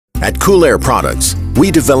At Cool Air Products,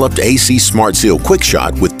 we developed AC Smart Seal Quick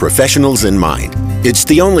Shot with professionals in mind. It's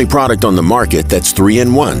the only product on the market that's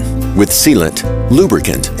 3-in-1, with sealant,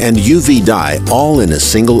 lubricant, and UV dye all in a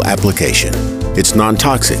single application. It's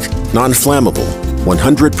non-toxic, non-flammable,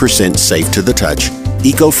 100% safe to the touch,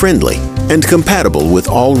 eco-friendly, and compatible with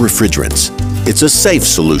all refrigerants. It's a safe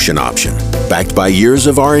solution option, backed by years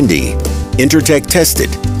of R&D, Intertech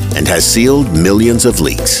tested, and has sealed millions of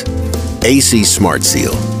leaks. AC Smart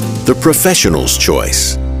Seal, the professional's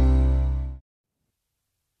choice.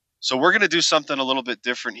 So we're going to do something a little bit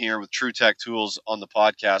different here with TruTech Tools on the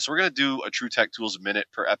podcast. We're going to do a TruTech Tools minute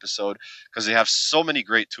per episode because they have so many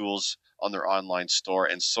great tools on their online store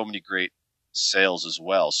and so many great sales as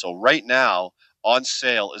well. So right now on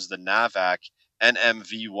sale is the Navac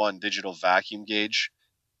NMV1 digital vacuum gauge.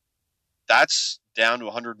 That's down to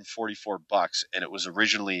 $144 and it was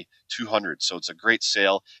originally $200. So it's a great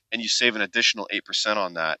sale and you save an additional 8%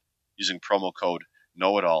 on that using promo code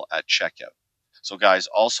KNOWITALL at checkout. So guys,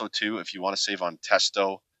 also too, if you want to save on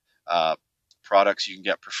Testo products, you can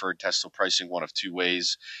get preferred Testo pricing one of two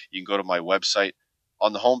ways. You can go to my website.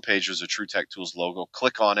 On the homepage, there's a TruTech Tools logo.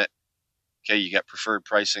 Click on it. Okay, you get preferred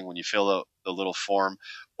pricing when you fill out the little form.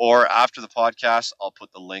 Or after the podcast, I'll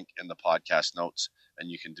put the link in the podcast notes, and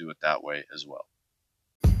you can do it that way as well.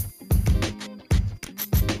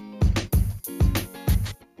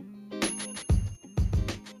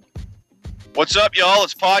 What's up, y'all?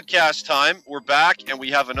 It's podcast time. We're back, and we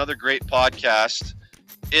have another great podcast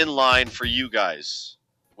in line for you guys.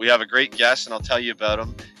 We have a great guest, and I'll tell you about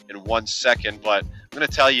him in 1 second, but I'm going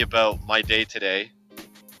to tell you about my day today.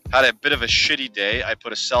 Had a bit of a shitty day. I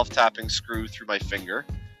put a self-tapping screw through my finger.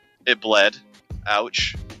 It bled.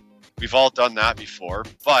 Ouch. We've all done that before,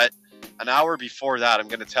 but an hour before that, I'm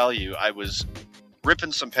going to tell you, I was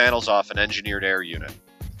ripping some panels off an engineered air unit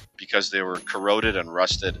because they were corroded and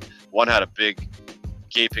rusted. One had a big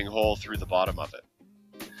gaping hole through the bottom of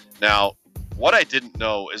it. Now, what I didn't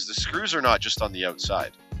know is the screws are not just on the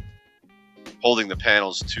outside, holding the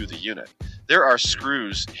panels to the unit. There are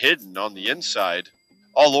screws hidden on the inside,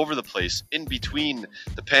 all over the place, in between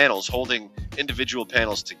the panels, holding individual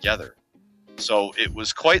panels together. So it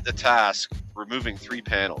was quite the task removing 3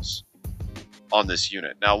 panels on this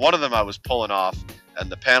unit. Now, one of them I was pulling off,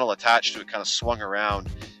 and the panel attached to it kind of swung around,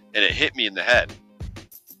 and it hit me in the head.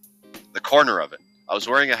 The corner of it. I was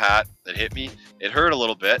wearing a hat that hit me. It hurt a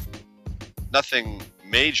little bit. Nothing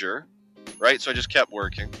major, right? So I just kept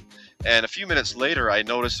working. And a few minutes later, I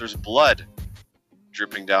noticed there's blood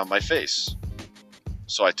dripping down my face.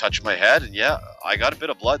 So I touched my head, and yeah, I got a bit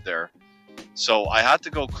of blood there. So I had to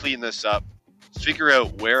go clean this up, figure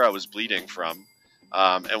out where I was bleeding from.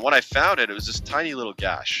 And when I found it, it was this tiny little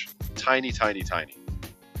gash. Tiny, tiny, tiny.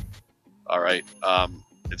 All right.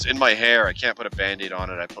 It's in my hair. I can't put a Band-Aid on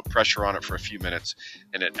it. I put pressure on it for a few minutes,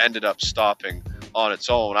 and it ended up stopping on its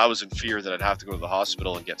own. I was in fear that I'd have to go to the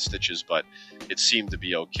hospital and get stitches, but it seemed to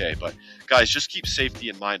be okay. But guys, just keep safety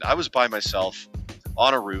in mind. I was by myself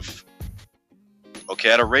on a roof. Okay,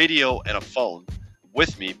 I had a radio and a phone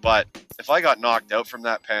with me, but if I got knocked out from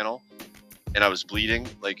that panel and I was bleeding,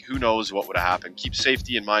 like, who knows what would have happened. Keep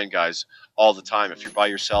safety in mind, guys, all the time. If you're by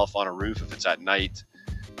yourself on a roof, if it's at night,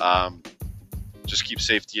 just keep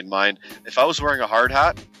safety in mind. If I was wearing a hard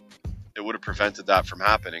hat, it would have prevented that from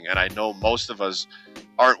happening. And I know most of us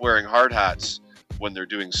aren't wearing hard hats when they're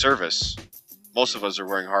doing service. Most of us are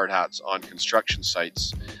wearing hard hats on construction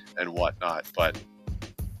sites and whatnot. But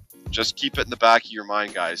just keep it in the back of your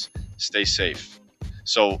mind, guys. Stay safe.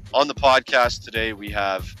 So on the podcast today, we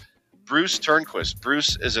have Bruce Turnquist.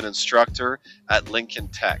 Bruce is an instructor at Lincoln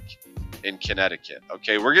Tech in Connecticut.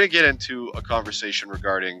 Okay, we're going to get into a conversation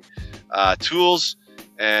regarding tools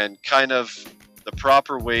and kind of the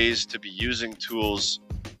proper ways to be using tools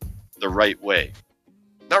the right way.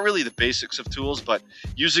 Not really the basics of tools, but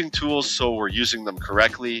using tools so we're using them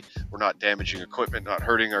correctly. We're not damaging equipment, not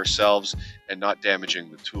hurting ourselves, and not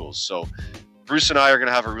damaging the tools. So Bruce and I are going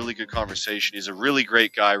to have a really good conversation. He's a really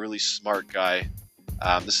great guy, really smart guy.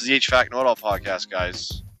 This is the HVAC Know It All podcast,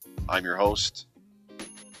 guys. I'm your host,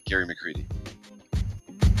 Gary McCready.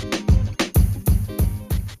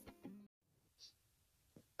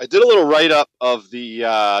 I did a little write-up of the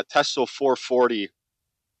Testo 440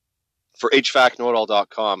 for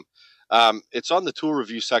HVACKnowItAll.com. It's on the tool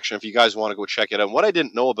review section if you guys want to go check it out. And what I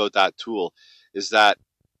didn't know about that tool is that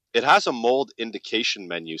it has a mold indication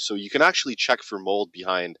menu. So you can actually check for mold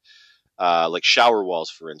behind like shower walls,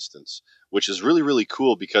 for instance, which is really, really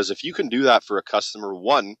cool because if you can do that for a customer,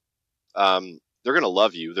 one, they're going to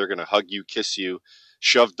love you. They're going to hug you, kiss you,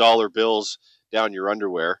 shove dollar bills down your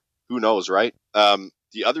underwear. Who knows, right?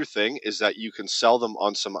 The other thing is that you can sell them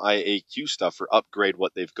on some IAQ stuff or upgrade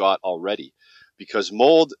what they've got already, because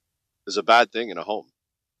mold is a bad thing in a home.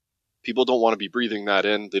 People don't want to be breathing that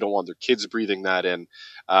in. They don't want their kids breathing that in.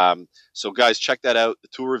 So guys, check that out, the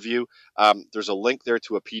tool review. There's a link there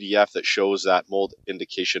to a PDF that shows that mold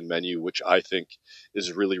indication menu, which I think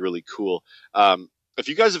is really, really cool. If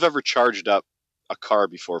you guys have ever charged up a car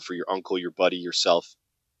before for your uncle, your buddy, yourself,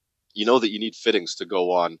 you know that you need fittings to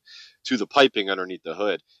go on to the piping underneath the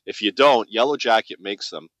hood. If you don't, Yellow Jacket makes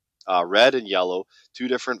them, red and yellow, 2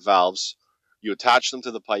 different valves. You attach them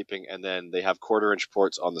to the piping, and then they have 1/4-inch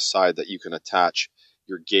ports on the side that you can attach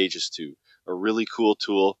your gauges to. A really cool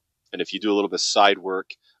tool, and if you do a little bit of side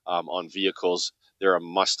work on vehicles, they're a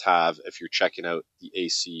must-have if you're checking out the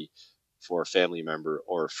AC for a family member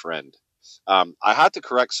or a friend. I had to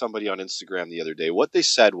correct somebody on Instagram the other day. What they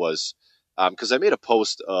said was, because I made a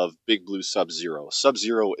post of Big Blue Sub-Zero.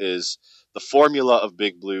 Sub-Zero is the formula of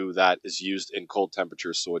Big Blue that is used in cold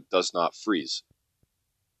temperatures so it does not freeze.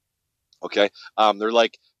 Okay, they're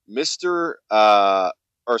like they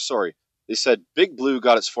said Big Blue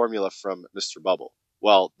got its formula from Mr. Bubble.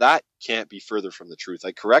 Well, that can't be further from the truth.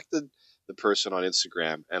 I corrected the person on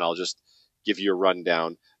Instagram, and I'll just give you a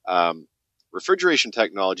rundown. Refrigeration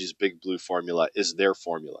Technologies' Big Blue formula is their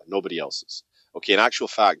formula, nobody else's. Okay, in actual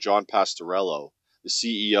fact, John Pastorello, the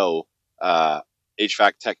CEO,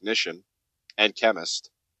 HVAC technician, and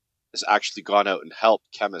chemist, has actually gone out and helped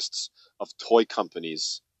chemists of toy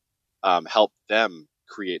companies help them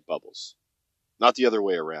create bubbles, not the other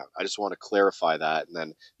way around. I just want to clarify that, and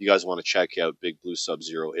then you guys want to check out Big Blue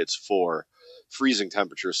Sub-Zero. It's for freezing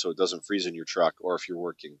temperatures, so it doesn't freeze in your truck, or if you're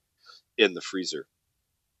working in the freezer.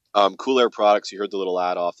 Cool Air Products, you heard the little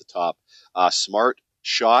ad off the top. Smart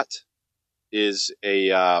Shot is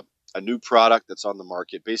a new product that's on the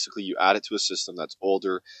market. Basically, you add it to a system that's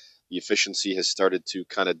older. The efficiency has started to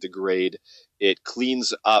kind of degrade. It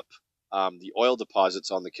cleans up the oil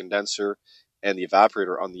deposits on the condenser and the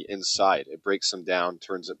evaporator on the inside. It breaks them down,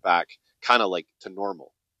 turns it back kind of like to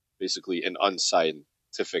normal, basically in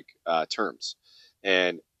unscientific terms.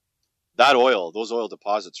 And that oil, those oil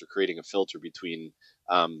deposits are creating a filter between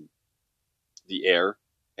the air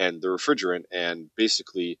and the refrigerant, and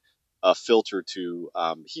basically a filter to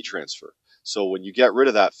heat transfer. So when you get rid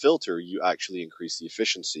of that filter, you actually increase the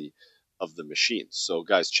efficiency of the machines. So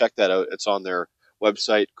guys, check that out. It's on their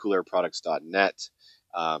website, coolairproducts.net.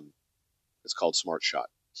 It's called Smart Shot.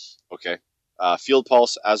 Okay. Field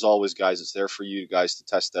Pulse, as always, guys, it's there for you guys to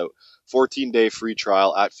test out. 14-day free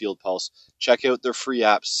trial at Field Pulse. Check out their free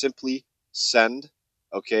app, Simply Send.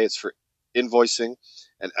 Okay, it's for invoicing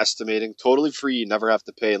and estimating. Totally free. You never have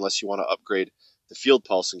to pay unless you want to upgrade the Field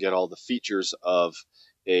Pulse and get all the features of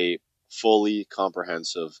a fully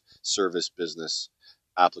comprehensive service business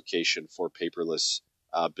application for paperless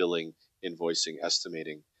billing, invoicing,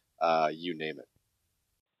 estimating, you name it.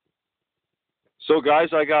 So, guys,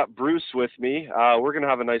 I got Bruce with me. We're going to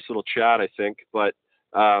have a nice little chat, I think. But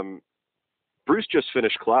Bruce just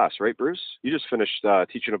finished class, right, Bruce? You just finished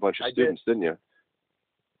teaching a bunch of students, didn't you?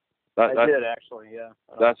 I did, actually, yeah.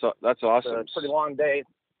 That's awesome. It's a pretty long day.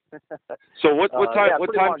 So what time? Yeah,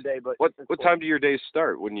 what time? Long day, but what cool. time do your days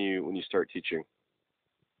start when you start teaching?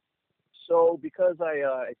 So because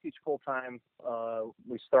I teach full time,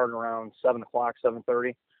 we start around 7 o'clock,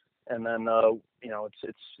 7:30. And then,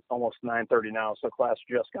 it's almost 9:30 now, so class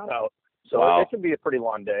just got out. So wow. It can be a pretty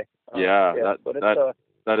long day.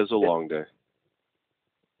 That is a long day.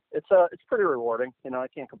 It's pretty rewarding. I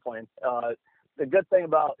can't complain. The good thing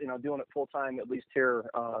about, doing it full time, at least here,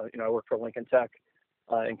 I work for Lincoln Tech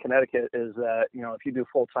in Connecticut, is that, if you do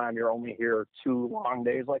full time, you're only here 2 long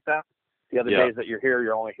days like that. The other days that you're here,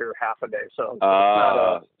 you're only here half a day. So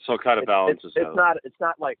so it kind of balances out. It's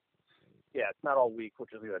not like, it's not all week,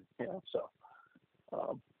 which is good, so,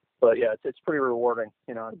 but yeah, it's pretty rewarding.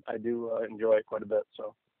 I do enjoy it quite a bit.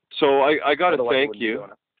 So I got to thank you.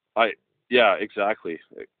 Yeah, exactly.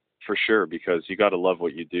 For sure, because you got to love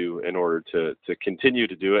what you do in order to continue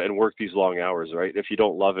to do it and work these long hours, right? If you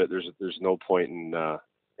don't love it, there's no point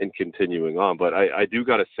in continuing on. But I do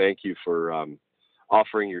got to thank you for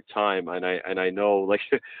offering your time, and I know, like,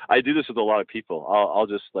 I do this with a lot of people. I'll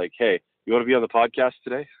just like, hey, you want to be on the podcast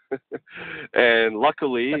today? And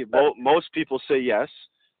luckily, most people say yes,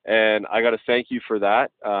 and I got to thank you for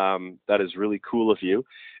that. That is really cool of you.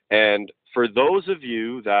 And for those of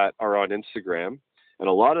you that are on Instagram, and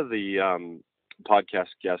a lot of the podcast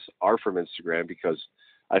guests are from Instagram, because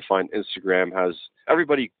I find Instagram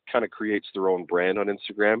everybody kind of creates their own brand on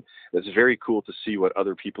Instagram. It's very cool to see what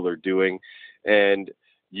other people are doing. And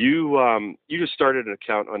you just started an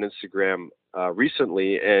account on Instagram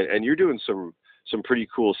recently, and you're doing some some pretty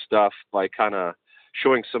cool stuff by kind of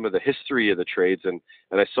showing some of the history of the trades. And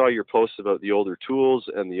I saw your post about the older tools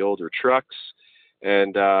and the older trucks.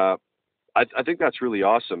 And I think that's really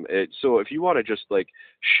awesome. So if you want to just like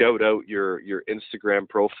shout out your Instagram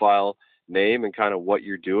profile name and kind of what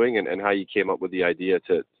you're doing and how you came up with the idea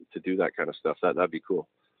to do that kind of stuff, that'd be cool.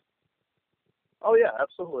 Oh yeah,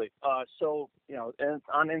 absolutely. So, and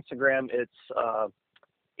on Instagram, it's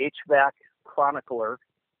HVAC Chronicler.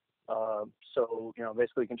 So,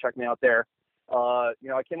 basically you can check me out there.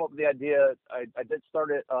 I came up with the idea. I did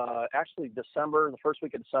start it actually December, the first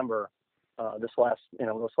week of December, this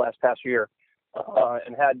last past year,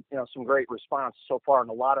 and had some great response so far, and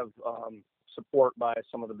a lot of support by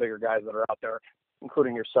some of the bigger guys that are out there,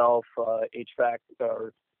 including yourself, HVAC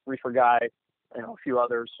or Reefer Guy, a few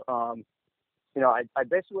others. I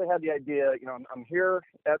basically had the idea. I'm here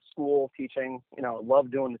at school teaching.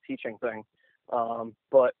 Love doing the teaching thing,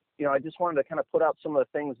 but I just wanted to kind of put out some of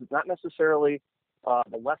the things, not necessarily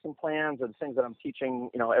the lesson plans or the things that I'm teaching,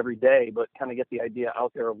 every day, but kind of get the idea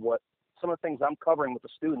out there of what some of the things I'm covering with the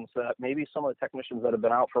students that maybe some of the technicians that have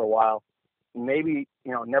been out for a while, maybe,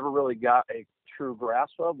 never really got a true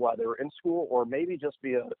grasp of while they were in school, or maybe just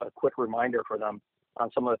be a quick reminder for them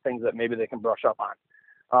on some of the things that maybe they can brush up on.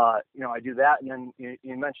 I do that. And then you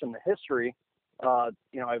mentioned the history. I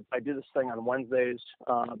do this thing on Wednesdays.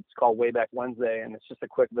 It's called Wayback Wednesday, and it's just a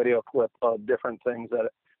quick video clip of different things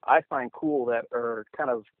that I find cool that are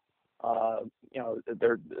kind of,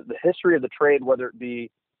 they're the history of the trade, whether it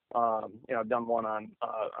be, I've done one on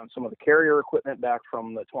some of the carrier equipment back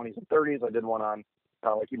from the 20s and 30s. I did one on,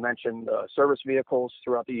 like you mentioned, service vehicles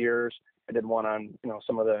throughout the years. I did one on,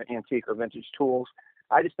 some of the antique or vintage tools.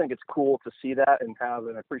 I just think it's cool to see that and have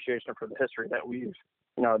an appreciation for the history that we've,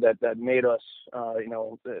 that made us,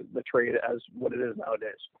 the trade as what it is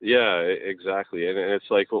nowadays. Yeah, exactly. And it's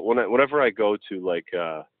like whenever I go to like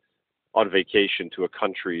on vacation to a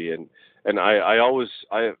country, and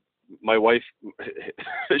my wife,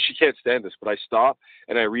 she can't stand this, but I stop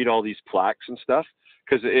and I read all these plaques and stuff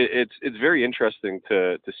because it's very interesting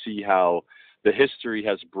to see how the history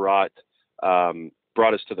has brought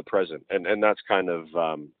us to the present, and that's kind of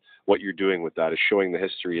what you're doing with that, is showing the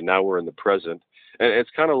history, and now we're in the present. And it's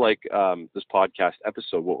kind of like this podcast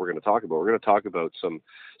episode, what we're going to talk about. We're going to talk about some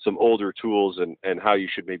older tools and how you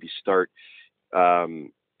should maybe start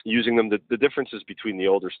using them, the differences between the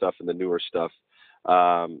older stuff and the newer stuff.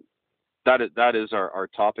 That is our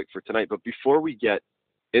topic for tonight. But before we get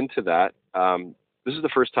into that, this is the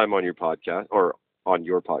first time on your podcast, or on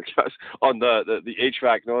your podcast, on the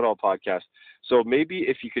HVAC Know-It-All podcast. So maybe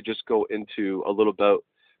if you could just go into a little about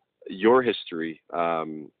your history,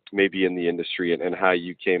 maybe in the industry, and how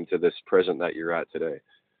you came to this present that you're at today.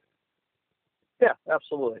 Yeah,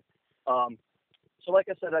 absolutely. So like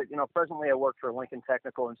I said, presently I work for Lincoln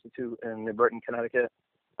Technical Institute in New Britain, Connecticut.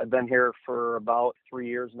 I've been here for about 3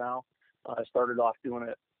 years now. I started off doing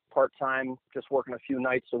it part-time, just working a few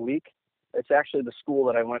nights a week. It's actually the school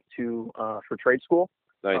that I went to for trade school.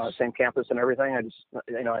 Nice. Same campus and everything. I just,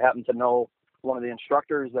 I happened to know one of the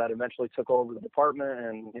instructors that eventually took over the department,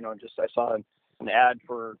 and I saw an ad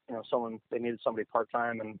for they needed somebody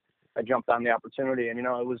part-time, and I jumped on the opportunity, and it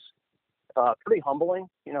was pretty humbling.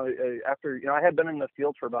 After I had been in the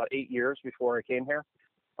field for about 8 years before I came here,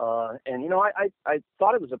 and I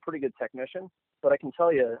thought it was a pretty good technician, but I can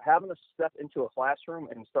tell you, having to step into a classroom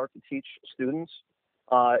and start to teach students,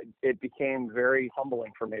 it became very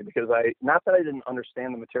humbling for me, because not that I didn't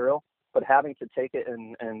understand the material, but having to take it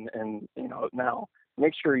and now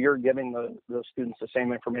make sure you're giving those students the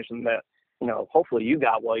same information that hopefully you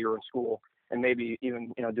got while you were in school, and maybe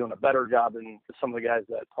even doing a better job than some of the guys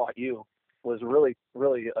that taught you, was really,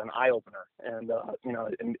 really an eye opener. And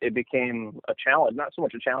it became a challenge, not so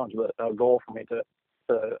much a challenge, but a goal for me to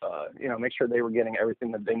make sure they were getting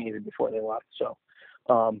everything that they needed before they left. So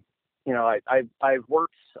I've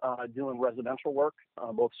worked doing residential work,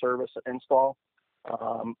 both service and install.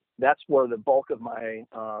 That's where the bulk of my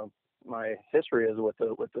history is with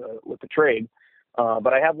the trade.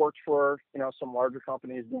 But I have worked for some larger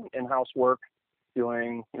companies doing in-house work,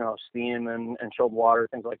 doing steam and chilled water,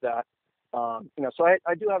 things like that. So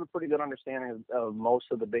I do have a pretty good understanding of most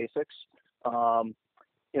of the basics.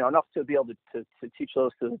 Enough to be able to teach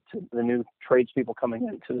those to the new tradespeople coming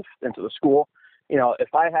into the school.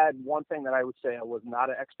 If I had one thing that I would say I was not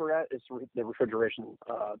an expert at, is the refrigeration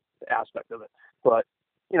aspect of it. But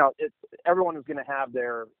everyone is going to have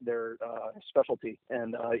their specialty,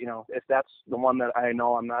 and if that's the one that I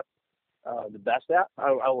know I'm not the best at,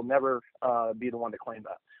 I will never be the one to claim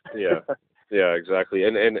that. Yeah, exactly.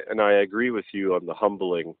 And I agree with you on the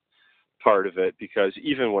humbling part of it, because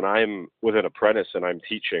even when I'm with an apprentice and I'm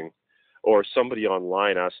teaching, or somebody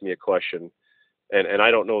online asks me a question and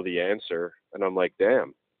I don't know the answer, and I'm like,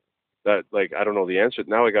 damn, that, like, I don't know the answer.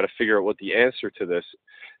 Now I got to figure out what the answer to this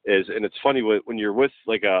is. And it's funny when you're with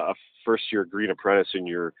like a first year green apprentice and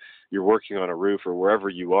you're working on a roof or wherever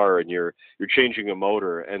you are, and you're changing a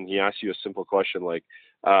motor, and he asks you a simple question like,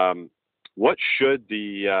 what should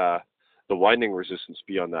the winding resistance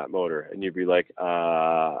be on that motor? And you'd be like,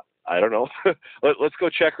 I don't know. Let's go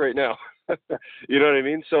check right now. You know what I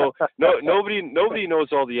mean? So nobody knows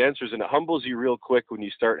all the answers, and it humbles you real quick when you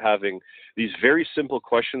start having these very simple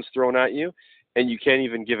questions thrown at you, and you can't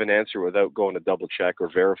even give an answer without going to double check or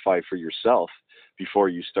verify for yourself before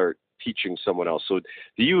you start teaching someone else. So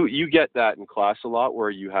do you get that in class a lot, where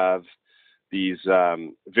you have these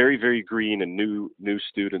very, very green and new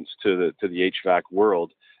students to the HVAC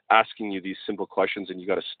world asking you these simple questions, and you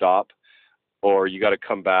got to stop, or you got to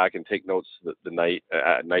come back and take notes at night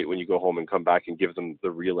when you go home and come back and give them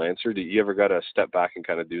the real answer? Do you ever got to step back and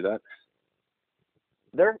kind of do that?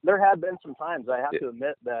 There have been some times, I have to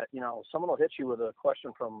admit, that, someone will hit you with a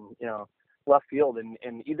question from, left field, and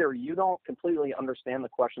either you don't completely understand the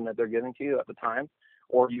question that they're giving to you at the time,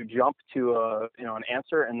 or you jump to an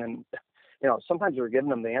answer, and then sometimes you're giving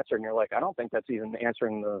them the answer and you're like, I don't think that's even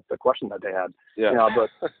answering the question that they had. Yeah. But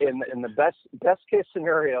in the best case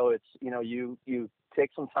scenario, it's, you take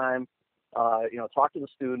some time, talk to the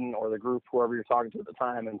student or the group, whoever you're talking to at the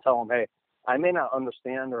time, and tell them, hey, I may not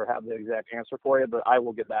understand or have the exact answer for you, but I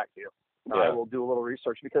will get back to you. I will do a little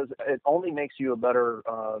research, because it only makes you a better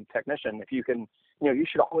technician if you can. You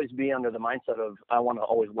should always be under the mindset of, I want to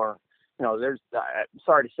always learn. There's,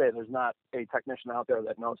 sorry to say, there's not a technician out there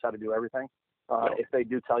that knows how to do everything. No. If they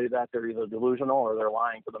do tell you that, they're either delusional or they're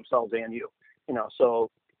lying to themselves and you.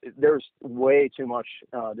 So there's way too much.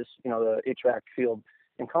 The HVAC field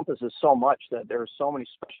encompasses so much that there's so many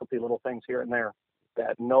specialty little things here and there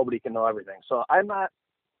that nobody can know everything. So I'm not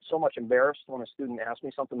so much embarrassed when a student asks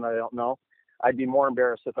me something that I don't know. I'd be more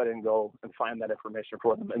embarrassed if I didn't go and find that information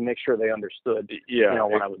for them and make sure they understood,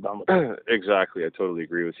 when I was done with it. Exactly. I totally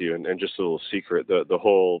agree with you. And just a little secret, the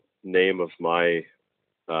whole name of my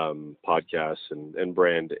podcast and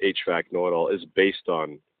brand, HVAC Know-It-All, is based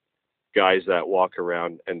on guys that walk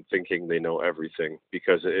around and thinking they know everything,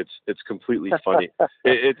 because it's completely funny.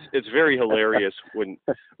 It's very hilarious when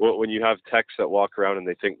you have techs that walk around and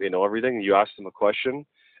they think they know everything, and you ask them a question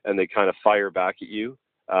and they kind of fire back at you,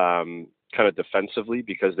 kind of defensively,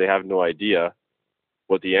 because they have no idea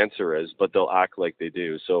what the answer is, but they'll act like they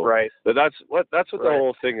do. So right. That's what the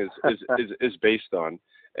whole thing is based on.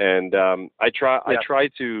 And I try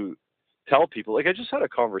to tell people, like, I just had a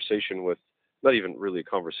conversation with, not even really a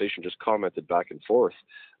conversation, just commented back and forth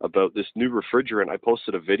about this new refrigerant. I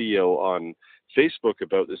posted a video on Facebook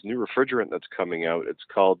about this new refrigerant that's coming out. It's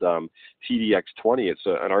called TDX20. It's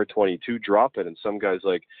an R22 drop-in, and some guy's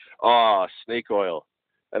like, snake oil.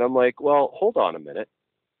 And I'm like, well, hold on a minute.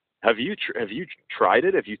 Have you tried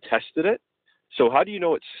it? Have you tested it? So how do you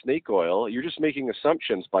know it's snake oil? You're just making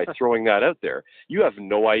assumptions by throwing that out there. You have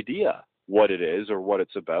no idea what it is or what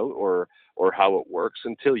it's about or how it works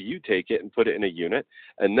until you take it and put it in a unit.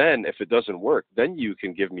 And then if it doesn't work, then you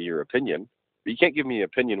can give me your opinion. But you can't give me an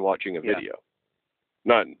opinion watching a video.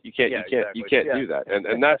 You can't do that.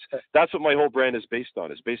 And that's what my whole brand is based on.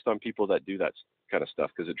 It's based on people that do that kind of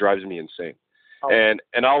stuff, because it drives me insane.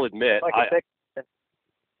 And I'll admit,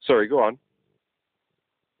 sorry, go on.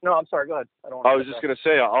 No, I'm sorry. Go ahead. I was just going to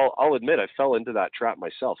say, I'll admit I fell into that trap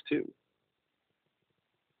myself too.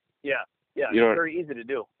 Yeah, it's very easy to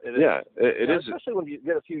do. It is, especially when you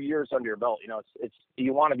get a few years under your belt. It's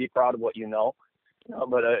you want to be proud of what you know,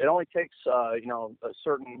 but it only takes a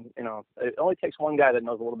certain, it only takes one guy that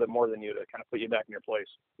knows a little bit more than you to kind of put you back in your place.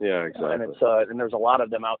 Yeah, exactly. And it's and there's a lot of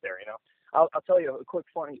them out there. I'll tell you a quick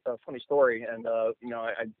funny story. And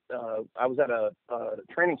I was at a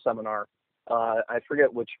training seminar. I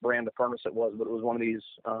forget which brand of furnace it was, but it was one of these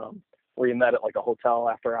where you met at like a hotel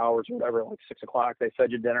after hours or whatever, like 6 o'clock. They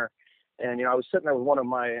fed you dinner, and I was sitting there with one of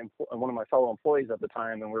my fellow employees at the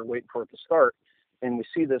time, and we were waiting for it to start. And we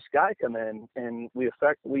see this guy come in, and we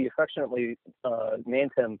affectionately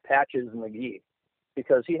named him Patches McGee,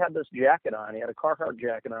 because he had this jacket on. He had a Carhartt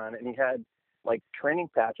jacket on, and he had like training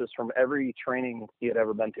patches from every training he had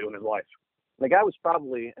ever been to in his life. And the guy was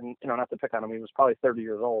probably, and not to pick on him, he was probably 30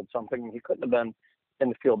 years old. So I'm thinking he couldn't have been in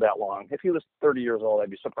the field that long. If he was 30 years old,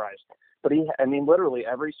 I'd be surprised. But literally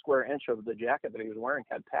every square inch of the jacket that he was wearing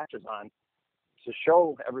had patches on to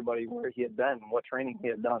show everybody where he had been, what training he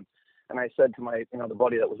had done. And I said to my, the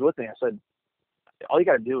buddy that was with me, I said, all you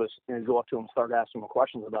got to do is go up to him and start asking him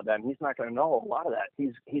questions about that, and he's not going to know a lot of that.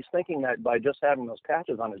 He's thinking that by just having those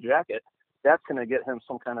patches on his jacket, that's going to get him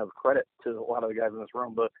some kind of credit to a lot of the guys in this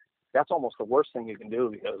room. But that's almost the worst thing you can do,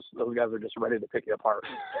 because those guys are just ready to pick you apart.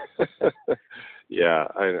 Yeah,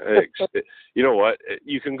 you know what?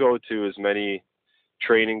 You can go to as many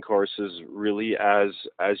training courses really as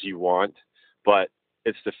you want, but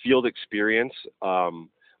it's the field experience.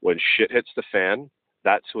 When shit hits the fan,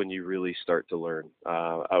 that's when you really start to learn.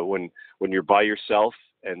 When you're by yourself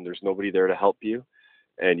and there's nobody there to help you,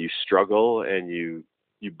 and you struggle and you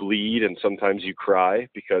bleed and sometimes you cry,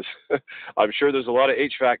 because I'm sure there's a lot of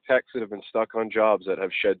HVAC techs that have been stuck on jobs that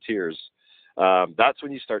have shed tears. That's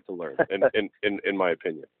when you start to learn, in my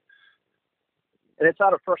opinion. And it's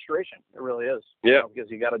out of frustration. It really is. Yeah.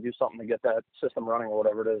 Because you got to do something to get that system running or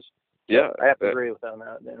whatever it is. Yeah. I have to agree with that on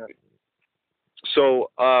that. Yeah.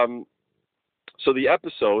 So the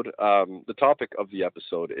episode, the topic of the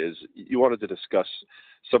episode is, you wanted to discuss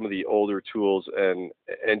some of the older tools and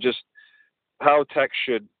just how tech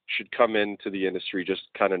should come into the industry, just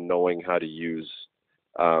kind of knowing how to use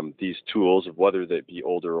these tools, whether they be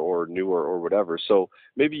older or newer or whatever. So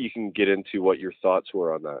maybe you can get into what your thoughts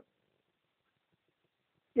were on that.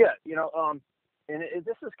 Yeah,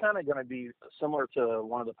 this is kind of going to be similar to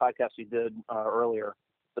one of the podcasts you did earlier,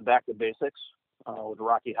 the Back to Basics with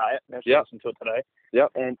Rocky Hyatt. I actually listened to it today. Yeah.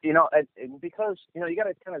 And because you got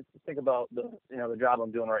to kind of think about the job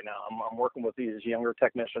I'm doing right now. I'm working with these younger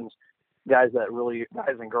technicians, guys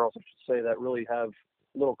and girls, I should say, that really have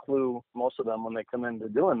little clue, most of them, when they come into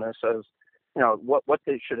doing this, as what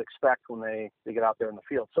they should expect when they get out there in the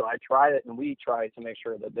field. So we try to make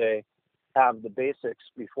sure that they have the basics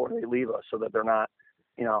before they leave us, so that they're not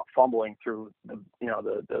fumbling through the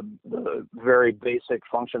very basic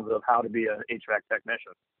functions of how to be an HVAC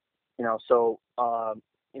technician.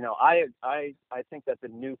 I think that the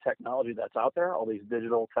new technology that's out there, all these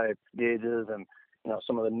digital type gauges and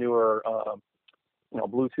some of the newer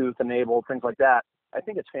Bluetooth enabled things like that, I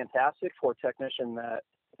think it's fantastic for a technician that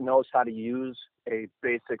knows how to use a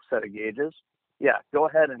basic set of gauges. Yeah, go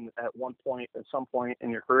ahead and at some point in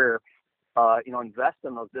your career, invest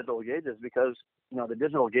in those digital gauges, because the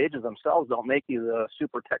digital gauges themselves don't make you the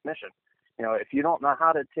super technician. If you don't know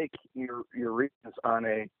how to take your readings on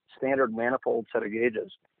a standard manifold set of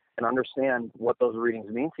gauges and understand what those readings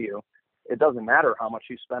mean to you, it doesn't matter how much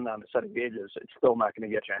you spend on a set of gauges, it's still not going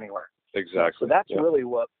to get you anywhere. Exactly. So that's really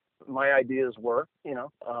what my ideas were.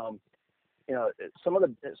 Some of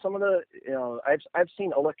the I've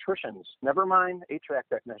seen electricians, never mind HVAC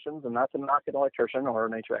technicians, and not to knock an electrician or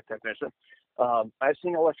an HVAC technician. I've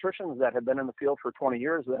seen electricians that have been in the field for 20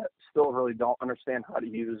 years that still really don't understand how to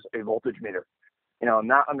use a voltage meter.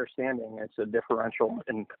 Not understanding it's a differential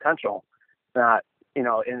in potential. Not,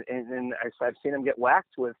 and I've seen them get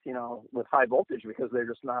whacked with high voltage because they're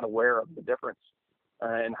just not aware of the difference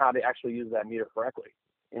and how to actually use that meter correctly.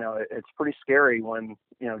 It's pretty scary when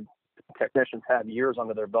technicians have years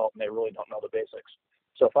under their belt and they really don't know the basics.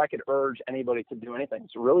 So if I could urge anybody to do anything,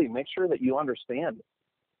 it's really make sure that you understand,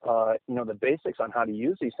 the basics on how to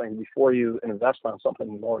use these things before you invest on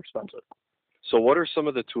something more expensive. So what are some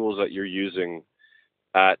of the tools that you're using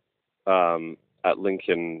at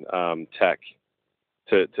Lincoln Tech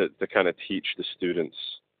to kind of teach the students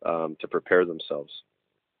to prepare themselves?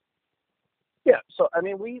 Yeah, so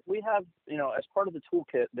we have, as part of the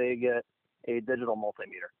toolkit, they get a digital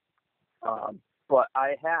multimeter. But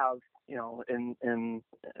I have, in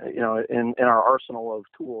our arsenal of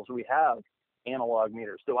tools, we have analog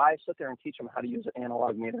meters. Do I sit there and teach them how to use an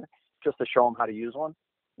analog meter just to show them how to use one?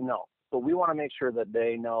 No. But we want to make sure that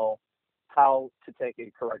they know how to take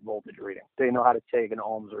a correct voltage reading. They know how to take an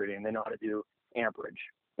ohms reading. They know how to do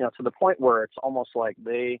amperage. To the point where it's almost like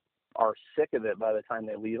they are sick of it by the time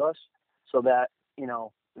they leave us, so that,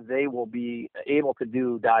 they will be able to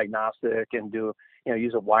do diagnostic and do,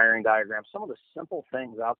 use a wiring diagram, some of the simple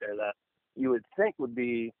things out there that you would think would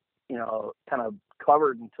be, kind of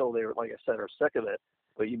covered until they, like I said, are sick of it.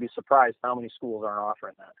 But you'd be surprised how many schools aren't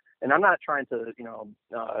offering that. And I'm not trying to,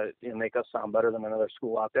 make us sound better than another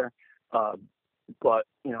school out there. But,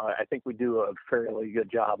 I think we do a fairly good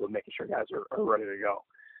job of making sure guys are ready to go.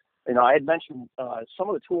 I had mentioned some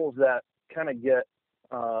of the tools that kind of get,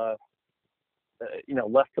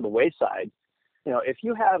 left to the wayside. If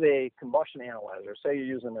you have a combustion analyzer, say you're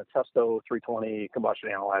using a Testo 320 combustion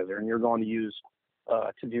analyzer, and you're going to use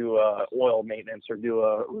to do oil maintenance or do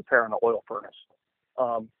a repair on an oil furnace,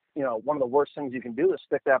 one of the worst things you can do is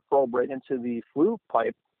stick that probe right into the flue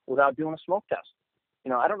pipe without doing a smoke test.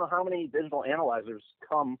 I don't know how many digital analyzers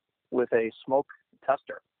come with a smoke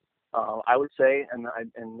tester. I would say,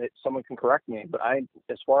 someone can correct me, but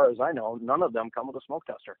as far as I know, none of them come with a smoke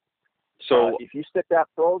tester. So if you stick that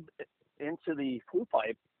probe into the flue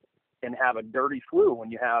pipe and have a dirty flue,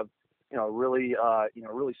 when you have, really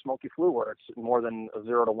smoky flue where it's more than a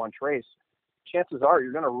 0 to 1 trace, chances are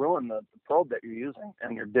you're going to ruin the probe that you're using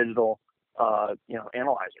and your digital,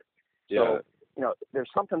 analyzer. Yeah. So, there's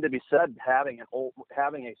something to be said having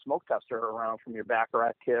a smoke tester around from your back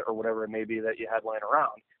rack kit or whatever it may be that you had laying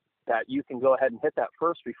around, that you can go ahead and hit that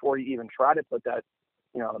first before you even try to put that,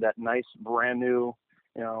 that nice brand new,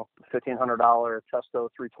 $1,500 Testo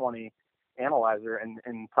 320 analyzer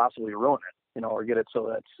and possibly ruin it, or get it so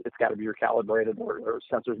that it's got to be recalibrated or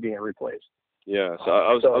sensors being replaced. Yeah, so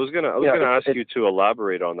I was gonna ask you to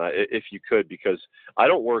elaborate on that if you could, because I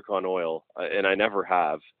don't work on oil and I never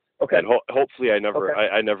have. Okay. And hopefully I never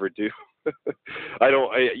I never do.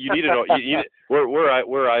 You need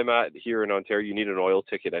where I'm at here in Ontario. You need an oil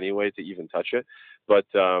ticket anyway to even touch it. But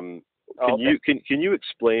can you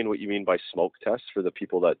explain what you mean by smoke test for the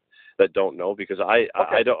people that don't know? Because I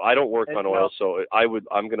don't work on oil, so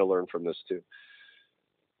I'm going to learn from this too.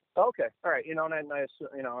 Okay, all right.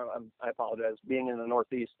 I apologize. Being in the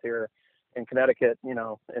Northeast here in Connecticut,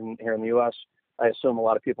 and here in the U.S., I assume a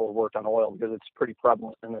lot of people have worked on oil because it's pretty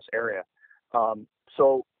prevalent in this area.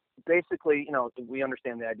 So basically, we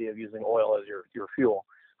understand the idea of using oil as your fuel.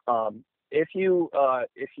 If you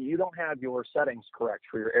don't have your settings correct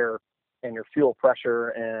for your air and your fuel pressure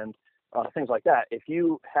and things like that, if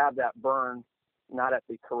you have that burn not at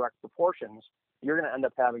the correct proportions, you're going to end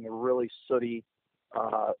up having a really sooty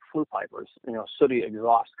flue pipe, or sooty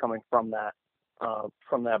exhaust coming from that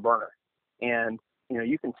burner. And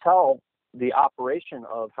you can tell the operation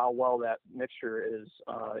of how well that mixture is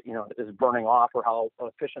burning off, or how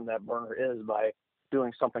efficient that burner is, by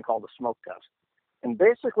doing something called a smoke test. And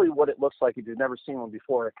basically what it looks like, if you've never seen one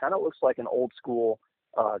before, it kind of looks like an old school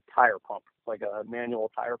tire pump, like a manual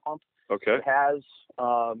tire pump. Okay. It has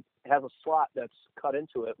a slot that's cut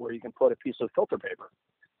into it where you can put a piece of filter paper.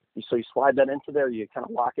 So you slide that into there, you kind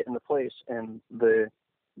of lock it into place, and the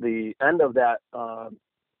end of that, I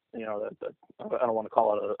don't want to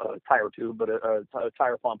call it a tire tube, but a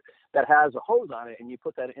tire pump that has a hose on it, and you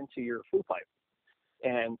put that into your flue pipe.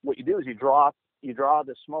 And what you do is you draw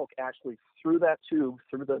the smoke actually through that tube,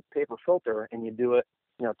 through the paper filter, and you do it,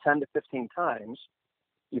 10 to 15 times.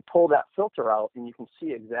 You pull that filter out, and you can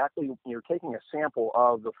see exactly, you're taking a sample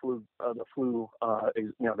of the flue,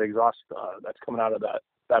 the exhaust that's coming out of that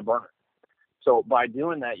burner. So by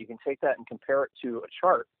doing that, you can take that and compare it to a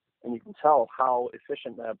chart, and you can tell how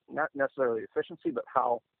efficient that, not necessarily efficiency, but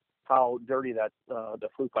how dirty that the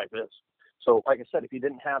flue pipe is. So like I said, if you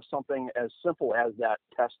didn't have something as simple as that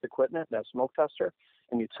test equipment, that smoke tester,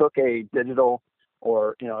 and you took a digital,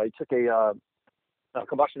 or you took a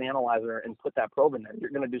combustion analyzer and put that probe in there, you're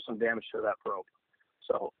going to do some damage to that probe.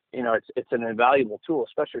 So it's an invaluable tool,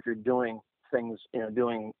 especially if you're doing things,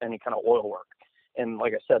 doing any kind of oil work. And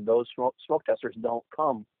like I said, those smoke testers don't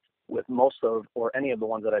come with most of, or any of the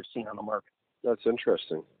ones that I've seen on the market. That's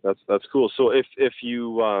interesting. That's cool. So if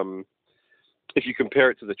you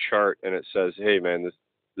compare it to the chart and it says, hey man,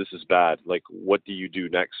 this is bad, like what do you do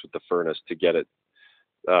next with the furnace to get it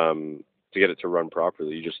to run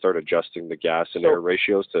properly? You just start adjusting the gas and air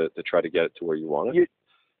ratios to try to get it to where you want it?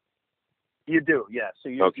 You do, yeah. So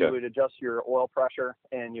you would adjust your oil pressure,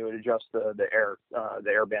 and you would adjust the air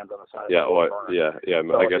bands on the side. Yeah, oil. Yeah.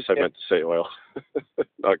 So I guess I meant to say oil,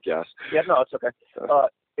 not gas. Yeah, no, it's okay.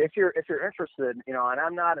 If you're interested, and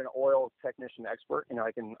I'm not an oil technician expert,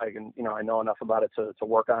 I can I know enough about it to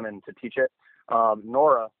work on and to teach it.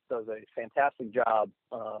 Nora does a fantastic job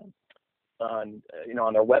on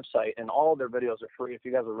their website, and all of their videos are free. If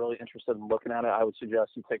you guys are really interested in looking at it, I would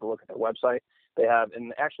suggest you take a look at their website. They have,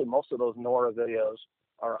 and actually most of those Nora videos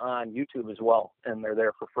are on YouTube as well, and they're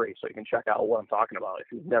there for free, so you can check out what I'm talking about if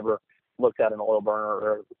you've never looked at an oil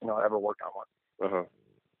burner or ever worked on one.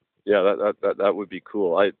 Yeah, that would be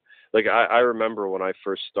cool. I remember when I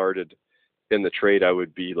first started in the trade, I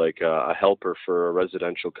would be like a helper for a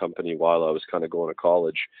residential company while I was kind of going to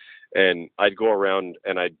college, and I'd go around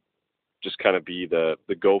and I'd just kind of be the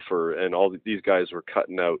gopher, and all these guys were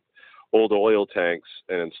cutting out old oil tanks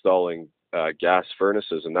and installing gas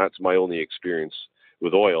furnaces, and that's my only experience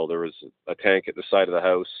with oil. There was a tank at the side of the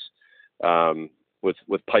house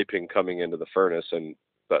with piping coming into the furnace, and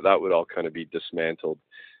that would all kind of be dismantled,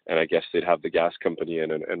 and I guess they'd have the gas company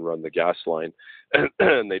in and run the gas line,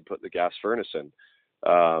 and they'd put the gas furnace in.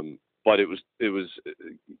 But it was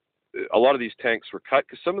a lot of these tanks were cut,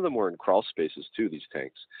 because some of them were in crawl spaces too, these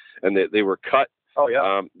tanks, and they were cut. Oh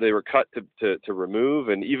yeah. They were cut to remove,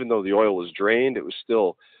 and even though the oil was drained, it was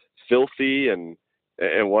still filthy and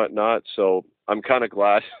whatnot. So I'm kind of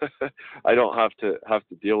glad I don't have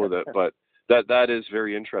to deal with it. But that is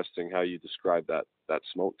very interesting how you describe that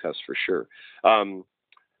smoke test for sure.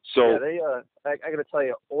 So yeah, I got to tell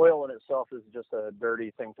you, oil in itself is just a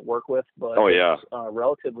dirty thing to work with, but it's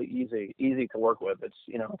relatively easy to work with. It's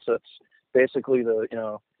it's basically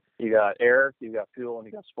you got air, you got fuel, and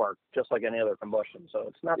you got spark, just like any other combustion. So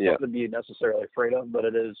it's not something to be necessarily afraid of, but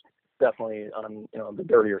it is definitely on the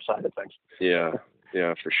dirtier side of things. Yeah,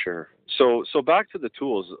 for sure. So back to the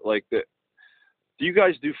tools, do you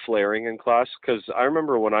guys do flaring in class? Because I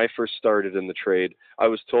remember when I first started in the trade, I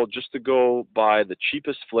was told just to go buy the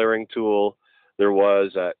cheapest flaring tool there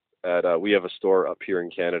was at we have a store up here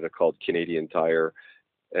in Canada called Canadian Tire,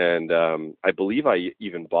 and I believe I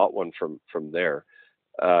even bought one from there.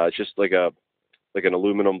 Just like an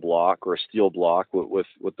aluminum block or a steel block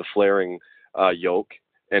with the flaring yoke,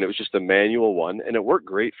 and it was just a manual one, and it worked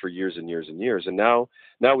great for years and years and years. And now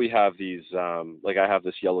we have these, I have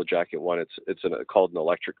this Yellow Jacket one. It's called an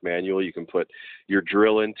electric manual. You can put your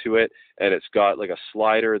drill into it, and it's got like a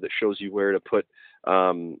slider that shows you where to put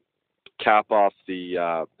cap off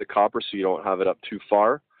the copper so you don't have it up too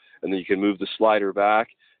far, and then you can move the slider back.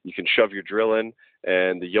 You can shove your drill in,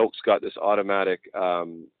 and the yoke's got this automatic, I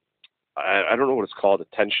don't know what it's called, a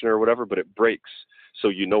tensioner or whatever, but it breaks so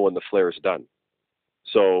you know when the flare is done.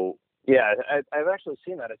 So yeah, I've actually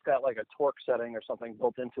seen that. It's got like a torque setting or something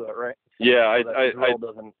built into it, right? Yeah, so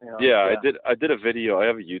I did a video. I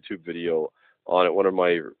have a YouTube video on it, one of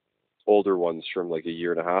my older ones from like a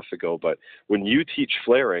year and a half ago. But when you teach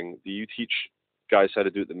flaring, do you teach guys how to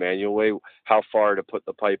do it the manual way? How far to put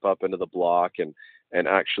the pipe up into the block and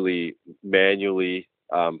actually manually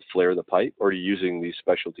flare the pipe, or are you using these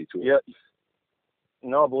specialty tools? Yeah.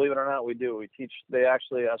 No, believe it or not, we do. They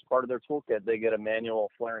actually, as part of their toolkit, they get a manual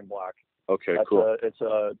flaring block. Okay, cool.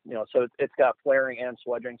 So it's got flaring and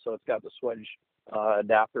swedging, so it's got the swedge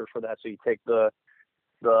adapter for that. So you take the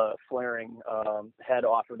flaring head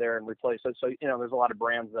off of there and replace it. So there's a lot of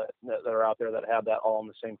brands that are out there that have that all in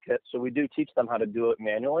the same kit. So we do teach them how to do it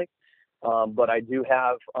manually. But I do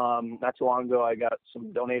have not too long ago I got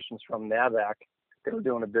some donations from Navac. They were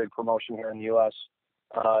doing a big promotion here in the U.S.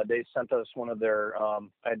 They sent us one of their,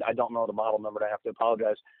 I don't know the model number, I have to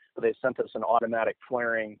apologize, but they sent us an automatic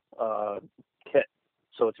flaring kit.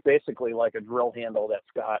 So it's basically like a drill handle that's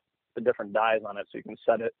got the different dies on it so you can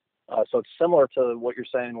set it. So it's similar to what you're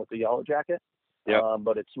saying with the Yellow Jacket,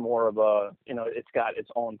 but it's more of a, it's got its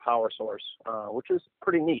own power source, which is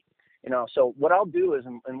pretty neat. So what I'll do is,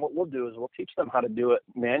 and what we'll do is we'll teach them how to do it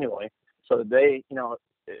manually so that they,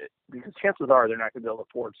 because chances are they're not going to be able to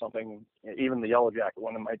afford something, even the Yellow Jacket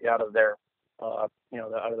one, that might be out of their, out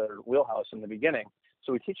of their wheelhouse in the beginning.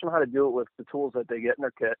 So we teach them how to do it with the tools that they get in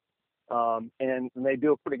their kit, and they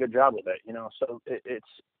do a pretty good job with it. So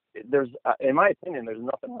there's, in my opinion, there's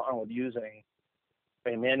nothing wrong with using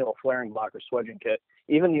a manual flaring block or swedging kit.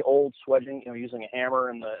 Even the old swedging, using a hammer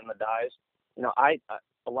and the dies. I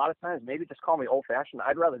a lot of times, maybe just call me old-fashioned.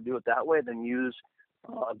 I'd rather do it that way than use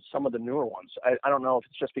some of the newer ones. I don't know if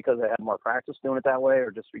it's just because I had more practice doing it that way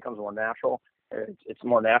or just becomes more natural. It's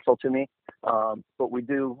more natural to me. But we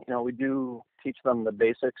do teach them the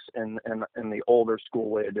basics in the older school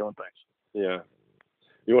way of doing things. Yeah.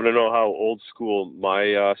 You want to know how old school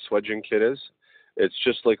my swedging kit is? It's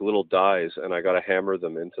just like little dies, and I got to hammer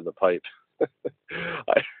them into the pipe.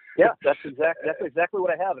 Yeah, that's exactly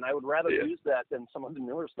what I have, and I would rather use that than some of the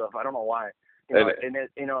newer stuff. I don't know why.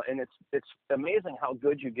 It's amazing how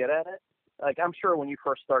good you get at it. Like, I'm sure when you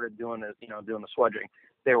first started doing it, doing the swedging,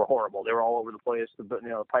 they were horrible. They were all over the place.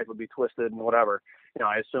 The pipe would be twisted and whatever.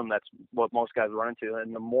 I assume that's what most guys run into.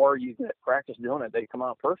 And the more you get practice doing it, they come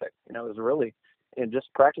out perfect. It's really,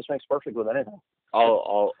 just practice makes perfect with anything.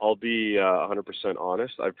 I'll be 100%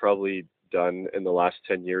 honest. I've probably done in the last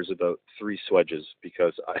 10 years about 3 swedges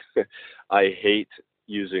because I hate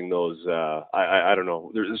using those. I don't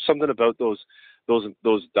know. There's something about those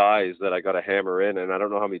dies that I got to hammer in, and I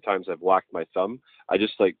don't know how many times I've whacked my thumb. I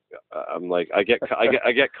just I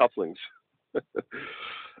get couplings.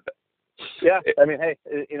 Yeah, I mean, hey,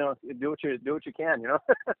 do what you can,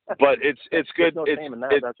 But it's good. No shame in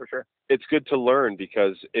that, that's for sure. It's good to learn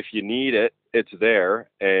because if you need it, it's there,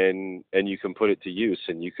 and you can put it to use,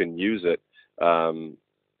 and you can use it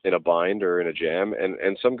in a bind or in a jam.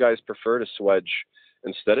 And some guys prefer to swedge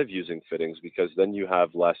instead of using fittings because then you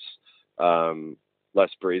have less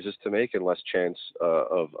brazes to make and less chance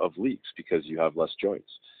of leaks because you have less joints.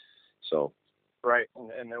 So. Right,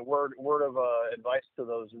 and the word of advice to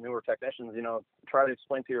those newer technicians, try to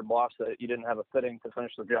explain to your boss that you didn't have a fitting to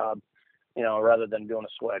finish the job. rather than doing a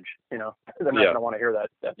swedge. They're not going to want to hear that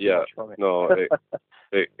too much from me. No,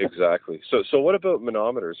 exactly. So what about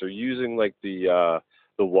manometers? Are you using like the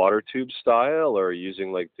water tube style, or are you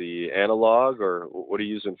using like the analog, or what are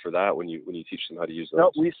you using for that when you teach them how to use those?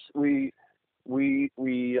 No,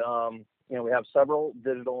 we have several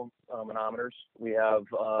digital manometers. We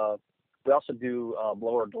also do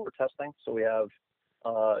blower door testing. So we have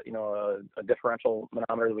a differential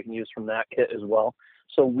manometer that we can use from that kit as well.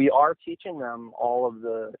 So we are teaching them all of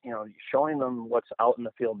the, showing them what's out in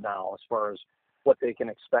the field now as far as what they can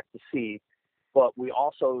expect to see. But we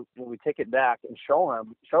also, we take it back and show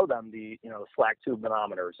them the, the slack tube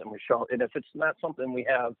manometers, and if it's not something we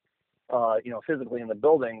have, physically in the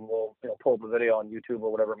building, we'll, pull up a video on YouTube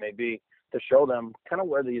or whatever it may be to show them kind of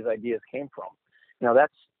where these ideas came from.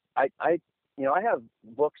 I have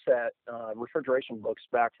books refrigeration books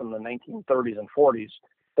back from the 1930s and 40s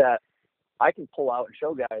that I can pull out and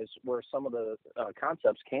show guys where some of the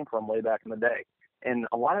concepts came from way back in the day. And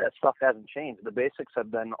a lot of that stuff hasn't changed. The basics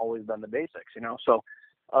have always been the basics, So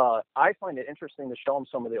I find it interesting to show them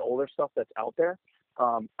some of the older stuff that's out there.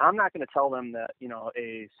 I'm not going to tell them that,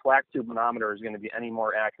 a slack tube manometer is going to be any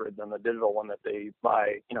more accurate than the digital one that they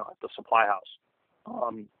buy, at the supply house.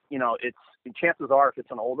 Chances are if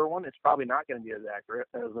it's an older one, it's probably not going to be as accurate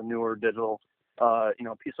as a newer digital,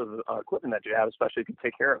 piece of equipment that you have, especially if you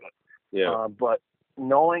take care of it. Yeah. But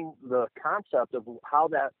knowing the concept of how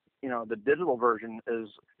that, the digital version is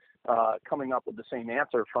coming up with the same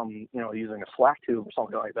answer from, using a slack tube or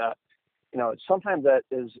something like that, sometimes that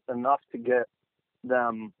is enough to get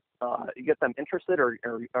them interested or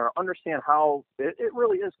understand how it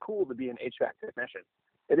really is cool to be an HVAC technician.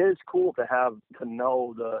 It is cool to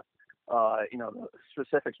know the the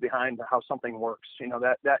specifics behind how something works.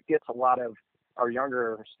 That gets a lot of our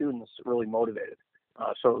younger students really motivated.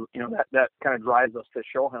 So that kind of drives us to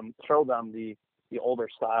show them the older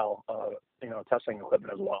style testing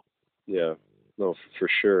equipment as well. Yeah, no, for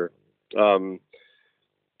sure.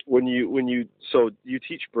 When you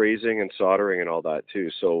teach brazing and soldering and all that too.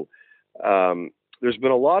 So there's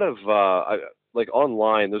been a lot of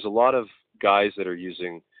online. There's a lot of guys that are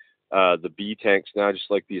using the B tanks now, just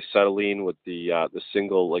like the acetylene with the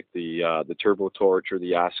single, like the turbo torch or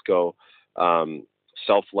the ASCO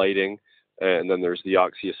self lighting, and then there's the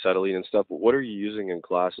oxyacetylene and stuff. But what are you using in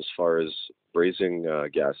class as far as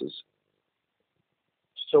brazing gases?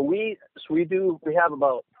 So we have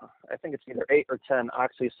about, I think it's either 8 or 10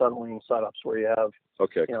 oxyacetylene setups where you have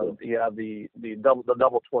cool. You have the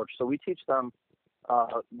double torch. So we teach them.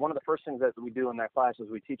 One of the first things that we do in that class is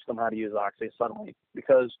we teach them how to use oxyacetylene,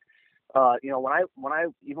 because when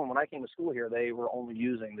I came to school here, they were only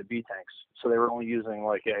using the B tanks. So they were only using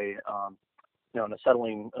like an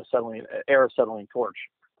air acetylene torch,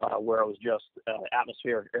 where it was just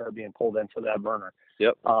atmospheric air being pulled into that burner.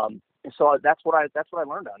 Yep. So that's what I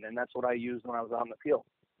learned on, and that's what I used when I was out in the field.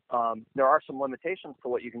 There are some limitations to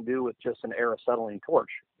what you can do with just an air acetylene torch.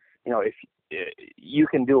 If you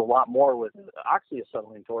can do a lot more with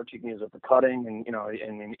oxyacetylene torch, you can use it for cutting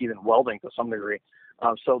and even welding to some degree.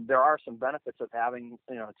 So there are some benefits of having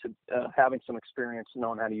some experience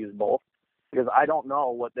knowing how to use both, because I don't know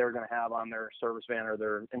what they're going to have on their service van or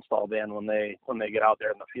their install van when they get out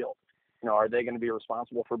there in the field. Are they going to be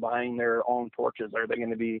responsible for buying their own torches? Are they going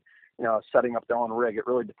to be, setting up their own rig? It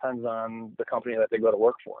really depends on the company that they go to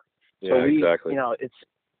work for. Yeah, so exactly. It's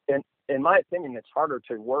in my opinion, it's harder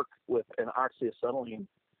to work with an oxyacetylene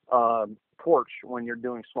torch when you're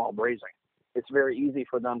doing small brazing. It's very easy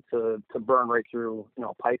for them to burn right through,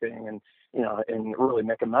 piping and really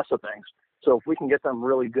make a mess of things. So if we can get them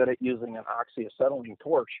really good at using an oxyacetylene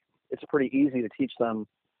torch, it's pretty easy to teach them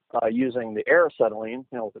using the air acetylene,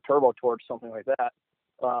 with the turbo torch, something like that.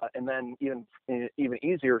 And then even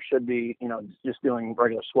easier should be, just doing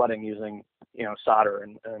regular sweating using, solder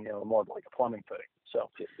and more like a plumbing fitting. So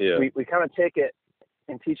yeah. we kind of take it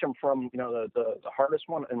and teach them from, the hardest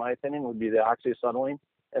one, in my opinion, would be the oxyacetylene,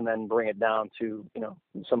 and then bring it down to,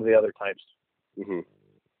 some of the other types. Mm-hmm.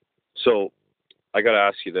 So I got to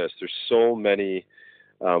ask you this. There's so many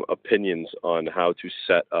opinions on how to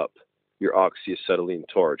set up your oxyacetylene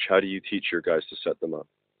torch. How do you teach your guys to set them up?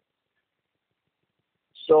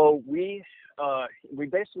 So we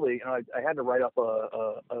basically, I had to write up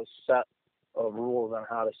a set of rules on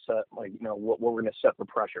how to set, what we're going to set for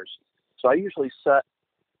pressures. So I usually set,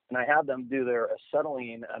 and I have them do their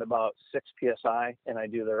acetylene at about 6 psi, and I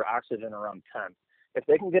do their oxygen around 10. If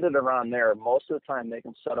they can get it around there, most of the time they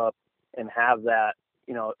can set up and have that,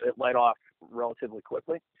 it light off relatively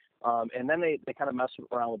quickly. And then they kind of mess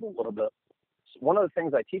around with it a little bit. One of the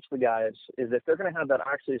things I teach the guys is if they're going to have that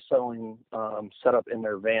oxyacetylene set up in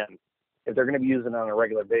their van, if they're going to be using it on a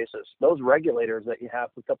regular basis. Those regulators that you have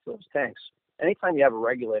hooked up to those tanks, anytime you have a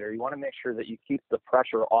regulator, you want to make sure that you keep the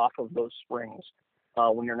pressure off of those springs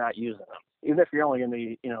when you're not using them. Even if you're only going to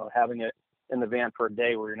be, having it in the van for a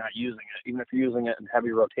day where you're not using it, even if you're using it in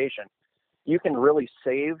heavy rotation, you can really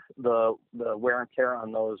save the wear and tear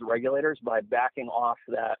on those regulators by backing off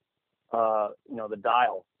that, the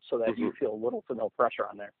dial so that you feel little to no pressure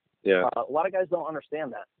on there. Yeah. A lot of guys don't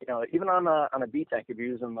understand that. Even on a B tank, if you're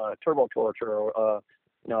using a turbo torch or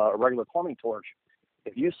a regular plumbing torch,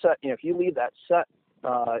 if you leave that set,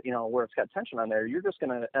 where it's got tension on there, you're just going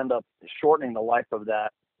to end up shortening the life of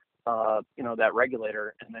that, that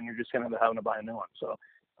regulator, and then you're just going to end up having to buy a new one. So,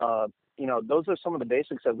 those are some of the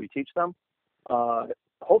basics that we teach them.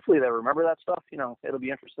 Hopefully they remember that stuff. It'll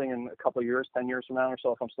be interesting in a couple of years, 10 years from now or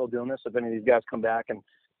so, if I'm still doing this, if any of these guys come back and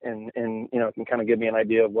can kind of give me an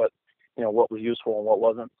idea of what was useful and what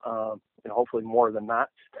wasn't, hopefully more than that.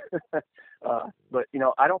 But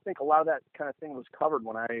I don't think a lot of that kind of thing was covered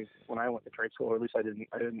when I went to trade school, or at least I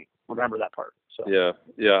didn't remember that part. So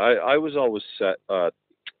yeah. I was always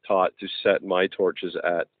taught to set my torches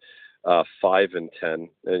at 5 and 10,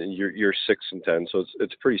 and you're 6 and 10, so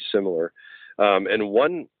it's pretty similar. And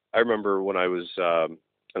I remember when I was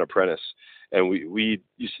an apprentice, and we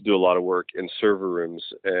used to do a lot of work in server rooms,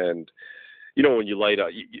 and when you light up,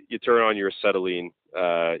 you turn on your acetylene,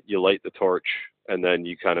 you light the torch, and then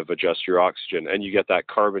you kind of adjust your oxygen, and you get that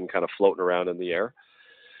carbon kind of floating around in the air.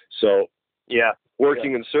 So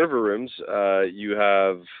working in server rooms, you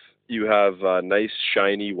have nice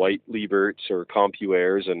shiny white Lieberts or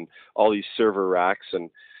CompuAirs and all these server racks and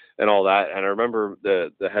all that. And I remember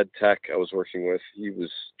the head tech I was working with, he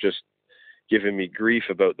was just giving me grief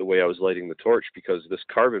about the way I was lighting the torch, because this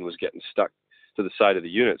carbon was getting stuck to the side of the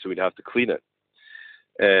unit, so we'd have to clean it.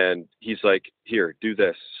 And he's like, here, do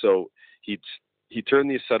this. So he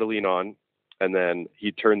turned the acetylene on, and then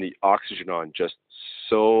he turned the oxygen on just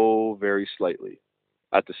so very slightly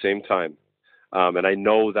at the same time. And I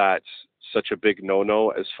know that's such a big no-no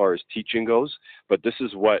as far as teaching goes, but this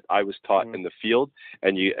is what I was taught in the field.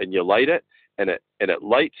 And you light it, and it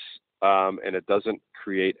lights, and it doesn't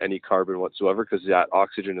create any carbon whatsoever, because that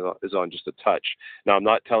oxygen is on just a touch. Now, I'm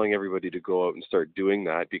not telling everybody to go out and start doing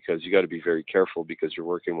that, because you got to be very careful, because you're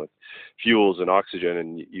working with fuels and oxygen,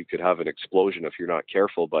 and you could have an explosion if you're not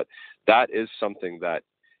careful. But that is something that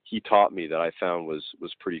he taught me that I found was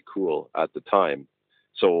pretty cool at the time.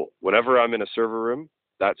 So whenever I'm in a server room,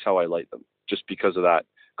 that's how I light them, just because of that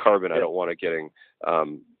carbon. I don't want it getting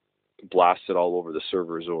blasted all over the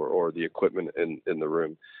servers or the equipment in the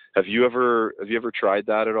room. Have you ever tried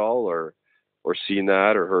that at all, or seen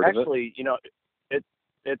that, or heard of it? Actually,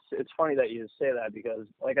 it's funny that you say that, because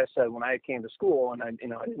like I said, when I came to school, and I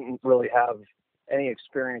didn't really have any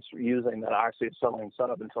experience using that oxyacetylene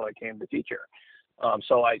setup until I came to teach here.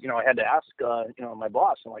 So I had to ask, my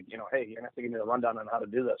boss, and hey, you're gonna have to give me the rundown on how to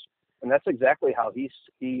do this. And that's exactly how he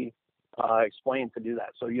explained to do that.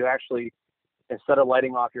 So you actually, instead of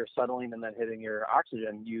lighting off your acetylene and then hitting your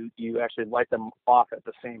oxygen, you actually light them off at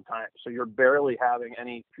the same time. So you're barely having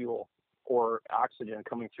any fuel or oxygen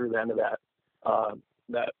coming through the end of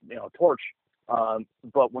that torch.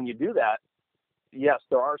 But when you do that, yes,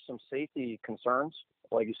 there are some safety concerns,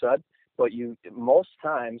 like you said. But more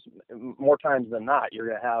times than not, you're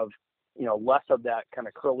going to have, less of that kind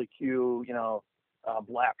of curly Q,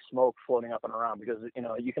 black smoke floating up and around, because,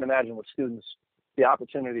 you can imagine with students, the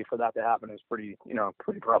opportunity for that to happen is pretty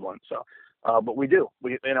prevalent. So, but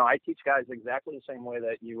I teach guys exactly the same way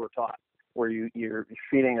that you were taught, where you're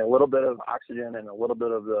feeding a little bit of oxygen and a little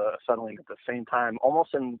bit of the acetylene at the same time,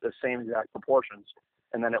 almost in the same exact proportions,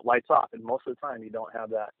 and then it lights off. And most of the time, you don't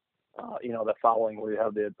have that. The following where you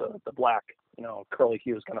have the black, curly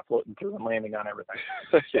hues kind of floating through and landing on everything.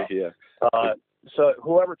 So, yeah. So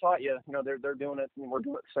whoever taught you, they're doing it, and we're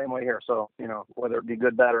doing it the same way here. So, whether it be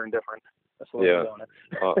good, bad, or indifferent, that's the way we're doing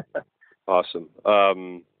it. Awesome.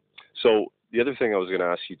 So the other thing I was going to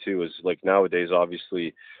ask you too is, like, nowadays,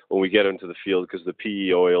 obviously, when we get into the field, because the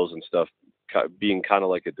PE oils and stuff being kind of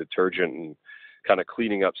like a detergent and kind of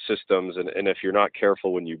cleaning up systems, and if you're not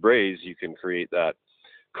careful when you braze, you can create that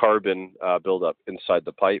carbon buildup inside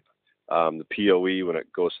the pipe. The POE, when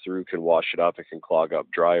it goes through, can wash it up. It can clog up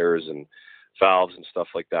dryers and valves and stuff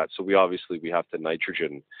like that. So we have to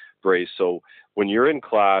nitrogen braze. So when you're in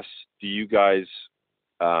class, do you guys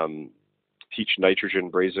teach nitrogen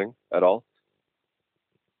brazing at all?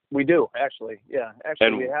 We do, actually. Yeah, actually,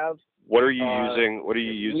 and we have. What are you using? What are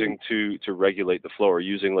you using to regulate the flow? Are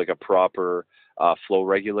you using like a proper flow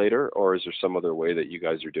regulator, or is there some other way that you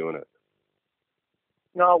guys are doing it?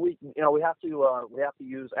 No, we have to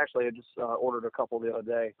use. Actually, I just ordered a couple the other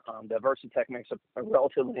day. Diversitech makes a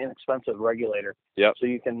relatively inexpensive regulator. Yep. So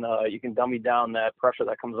you can dummy down that pressure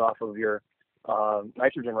that comes off of your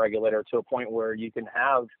nitrogen regulator to a point where you can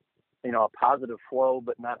have a positive flow,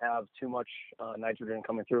 but not have too much nitrogen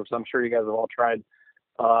coming through. So I'm sure you guys have all tried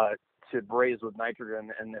to braze with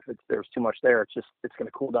nitrogen, and if there's too much there, it's going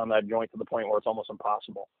to cool down that joint to the point where it's almost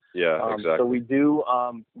impossible. Yeah, exactly. So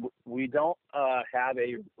we don't have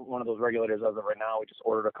one of those regulators as of right now. We just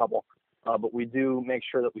ordered a couple, but we do make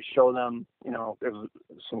sure that we show them. There's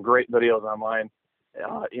some great videos online,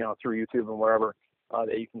 through YouTube and wherever,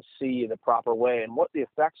 that you can see the proper way and what the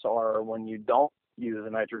effects are when you don't use a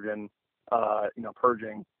nitrogen,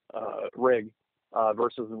 purging rig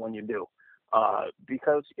versus when you do.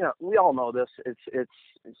 Because we all know this. It's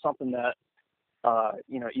something that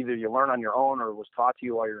either you learn on your own or was taught to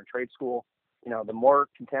you while you're in trade school. The more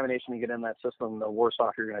contamination you get in that system, the worse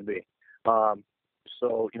off you're going to be.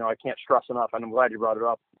 So I can't stress enough, and I'm glad you brought it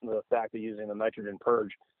up, the fact that using the nitrogen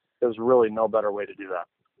purge, there's really no better way to do that.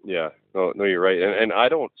 Yeah, no, you're right, and I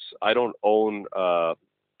don't own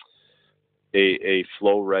a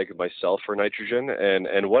flow reg myself for nitrogen,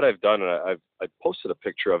 and what I've done, and I posted a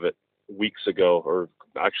picture of it weeks ago, or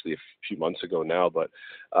actually a few months ago now, but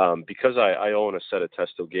because I own a set of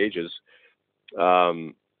Testo gauges,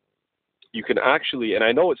 you can actually, and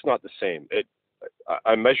I know it's not the same.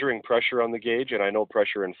 I'm measuring pressure on the gauge, and I know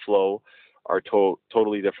pressure and flow are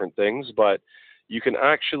totally different things, but you can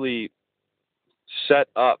actually set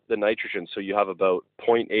up the nitrogen so you have about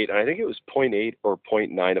 0.8, and I think it was 0.8 or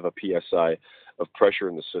 0.9 of a psi of pressure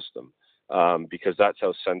in the system, because that's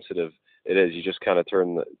how sensitive it is. You just kind of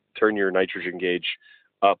turn your nitrogen gauge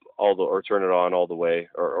up or turn it on all the way,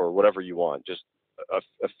 or whatever you want, just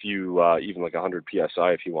a few, even like 100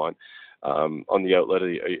 psi if you want, on the outlet of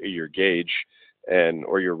your gauge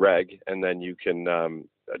or your reg, and then you can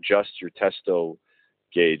adjust your Testo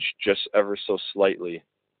gauge just ever so slightly,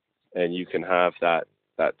 and you can have that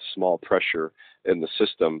small pressure in the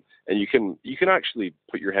system, and you can actually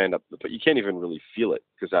put your hand up, but you can't even really feel it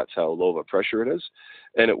because that's how low of a pressure it is,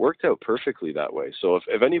 and it worked out perfectly that way. So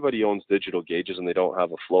if anybody owns digital gauges and they don't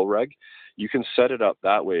have a flow reg, you can set it up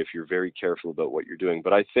that way if you're very careful about what you're doing.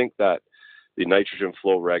 But I think that the nitrogen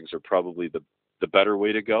flow regs are probably the better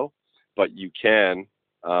way to go, but you can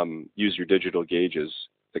use your digital gauges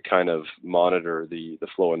to kind of monitor the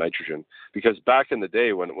flow of nitrogen. Because back in the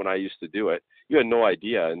day when I used to do it, you had no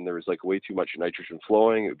idea, and there was like way too much nitrogen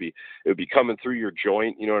flowing. It would be coming through your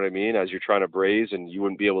joint, you know what I mean, as you're trying to braze, and you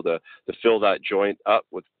wouldn't be able to fill that joint up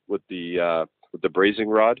with the brazing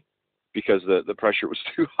rod because the pressure was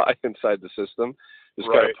too high inside the system. Just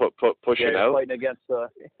right. kind of pushing out. Fighting against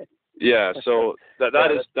Yeah, so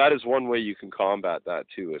that is one way you can combat that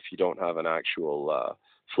too if you don't have an actual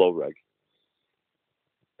flow reg.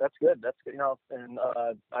 That's good. And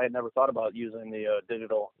I had never thought about using the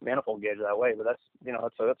digital manifold gauge that way, but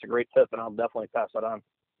that's a great tip, and I'll definitely pass that on.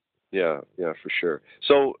 Yeah, for sure.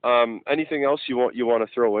 So, anything else you want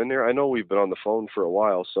to throw in there? I know we've been on the phone for a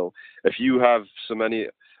while, so if you have any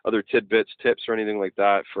other tidbits, tips, or anything like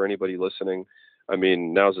that for anybody listening, I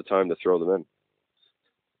mean, now's the time to throw them in.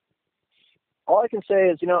 All I can say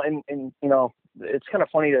is, and it's kind of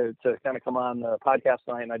funny to kind of come on the podcast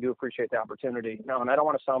tonight, and I do appreciate the opportunity. And I don't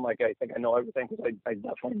want to sound like I think I know everything, because I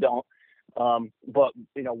definitely don't. But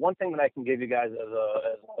one thing that I can give you guys as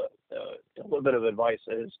a little bit of advice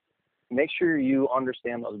is make sure you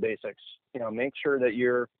understand those basics. Make sure that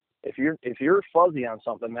if you're fuzzy on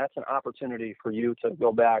something, that's an opportunity for you to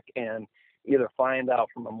go back and either find out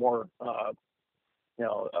from a more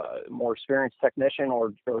more experienced technician,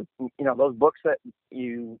 or those books that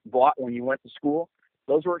you bought when you went to school,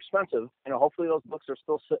 those were expensive. Hopefully those books are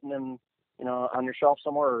still sitting in, on your shelf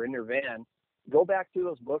somewhere or in your van. Go back through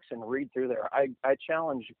those books and read through there. I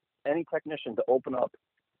challenge any technician to open up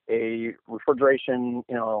a refrigeration,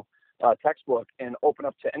 textbook and open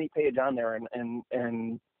up to any page on there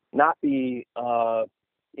and not be,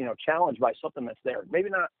 challenged by something that's there. Maybe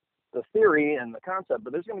not the theory and the concept,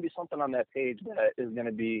 but there's going to be something on that page that is going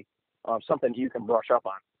to be something you can brush up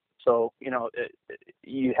on. So,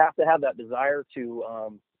 you have to have that desire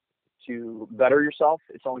to better yourself.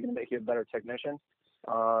 It's only going to make you a better technician.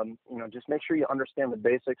 Just make sure you understand the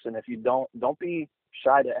basics. And if you don't be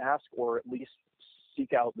shy to ask, or at least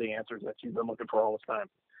seek out the answers that you've been looking for all this time.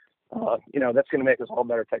 That's going to make us all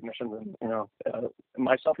better technicians, and,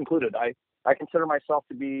 myself included. I consider myself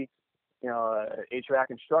to be,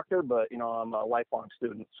 HVAC instructor, but, I'm a lifelong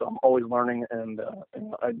student, so I'm always learning, and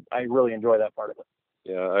I really enjoy that part of it.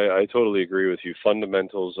 Yeah, I totally agree with you.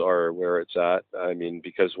 Fundamentals are where it's at. I mean,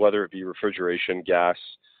 because whether it be refrigeration, gas,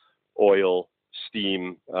 oil,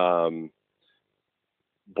 steam,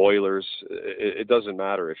 boilers, it doesn't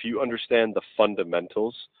matter. If you understand the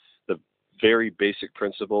fundamentals, the very basic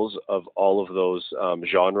principles of all of those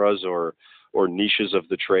genres or niches of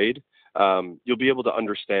the trade, you'll be able to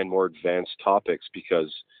understand more advanced topics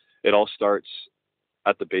because it all starts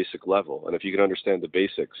at the basic level. And if you can understand the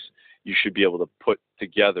basics, you should be able to put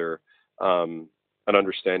together an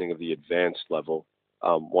understanding of the advanced level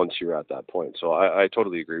once you're at that point. So I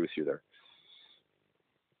totally agree with you there.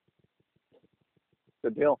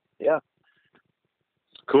 Good deal. Yeah.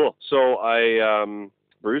 Cool. So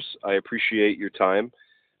Bruce, I appreciate your time.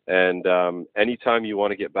 And anytime you want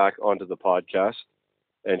to get back onto the podcast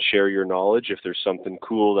and share your knowledge, if there's something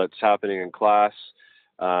cool that's happening in class,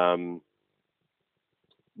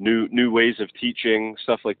 new ways of teaching,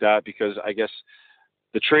 stuff like that, because I guess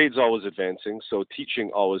the trade's always advancing, so teaching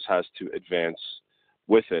always has to advance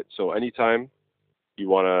with it. So anytime you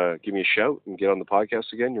want to give me a shout and get on the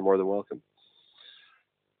podcast again, you're more than welcome.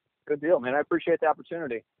 Good deal, man. I appreciate the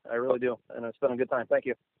opportunity. I really do. And it's been a good time. Thank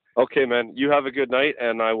you. Okay, man. You have a good night,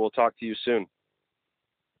 and I will talk to you soon.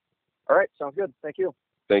 All right. Sounds good. Thank you.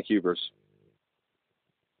 Thank you, Bruce.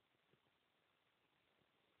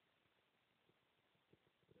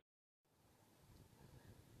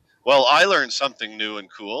 Well, I learned something new and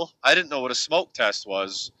cool. I didn't know what a smoke test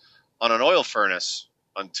was on an oil furnace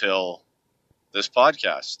until this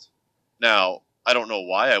podcast. Now, I don't know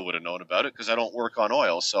why I would have known about it because I don't work on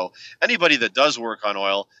oil. So anybody that does work on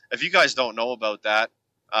oil, if you guys don't know about that,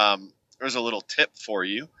 there's a little tip for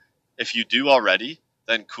you. If you do already,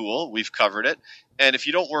 then cool, we've covered it. And if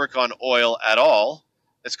you don't work on oil at all,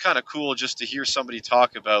 it's kind of cool just to hear somebody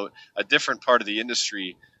talk about a different part of the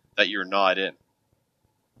industry that you're not in.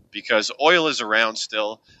 Because oil is around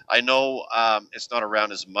still. I know it's not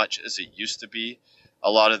around as much as it used to be.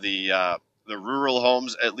 A lot of the rural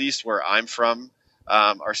homes, at least where I'm from,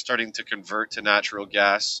 are starting to convert to natural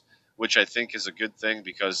gas, which I think is a good thing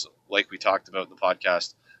because, like we talked about in the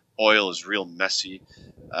podcast, oil is real messy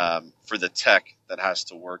for the tech that has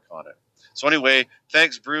to work on it. So anyway,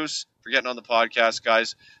 thanks, Bruce, for getting on the podcast,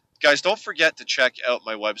 guys. Guys, don't forget to check out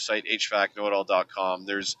my website, hvacknowitall.com.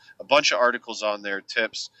 There's a bunch of articles on there,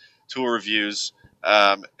 tips, tool reviews,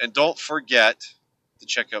 and don't forget to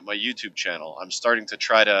check out my YouTube channel. I'm starting to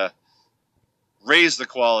try to raise the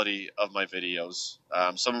quality of my videos.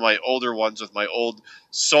 Some of my older ones with my old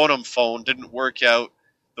Sonum phone didn't work out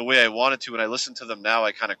the way I wanted to, and I listen to them now,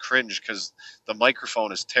 I kind of cringe because the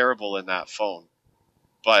microphone is terrible in that phone.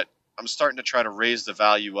 But I'm starting to try to raise the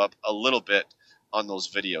value up a little bit on those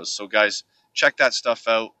videos. So guys, check that stuff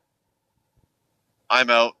out. I'm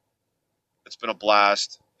out. It's been a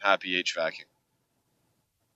blast. Happy HVACing.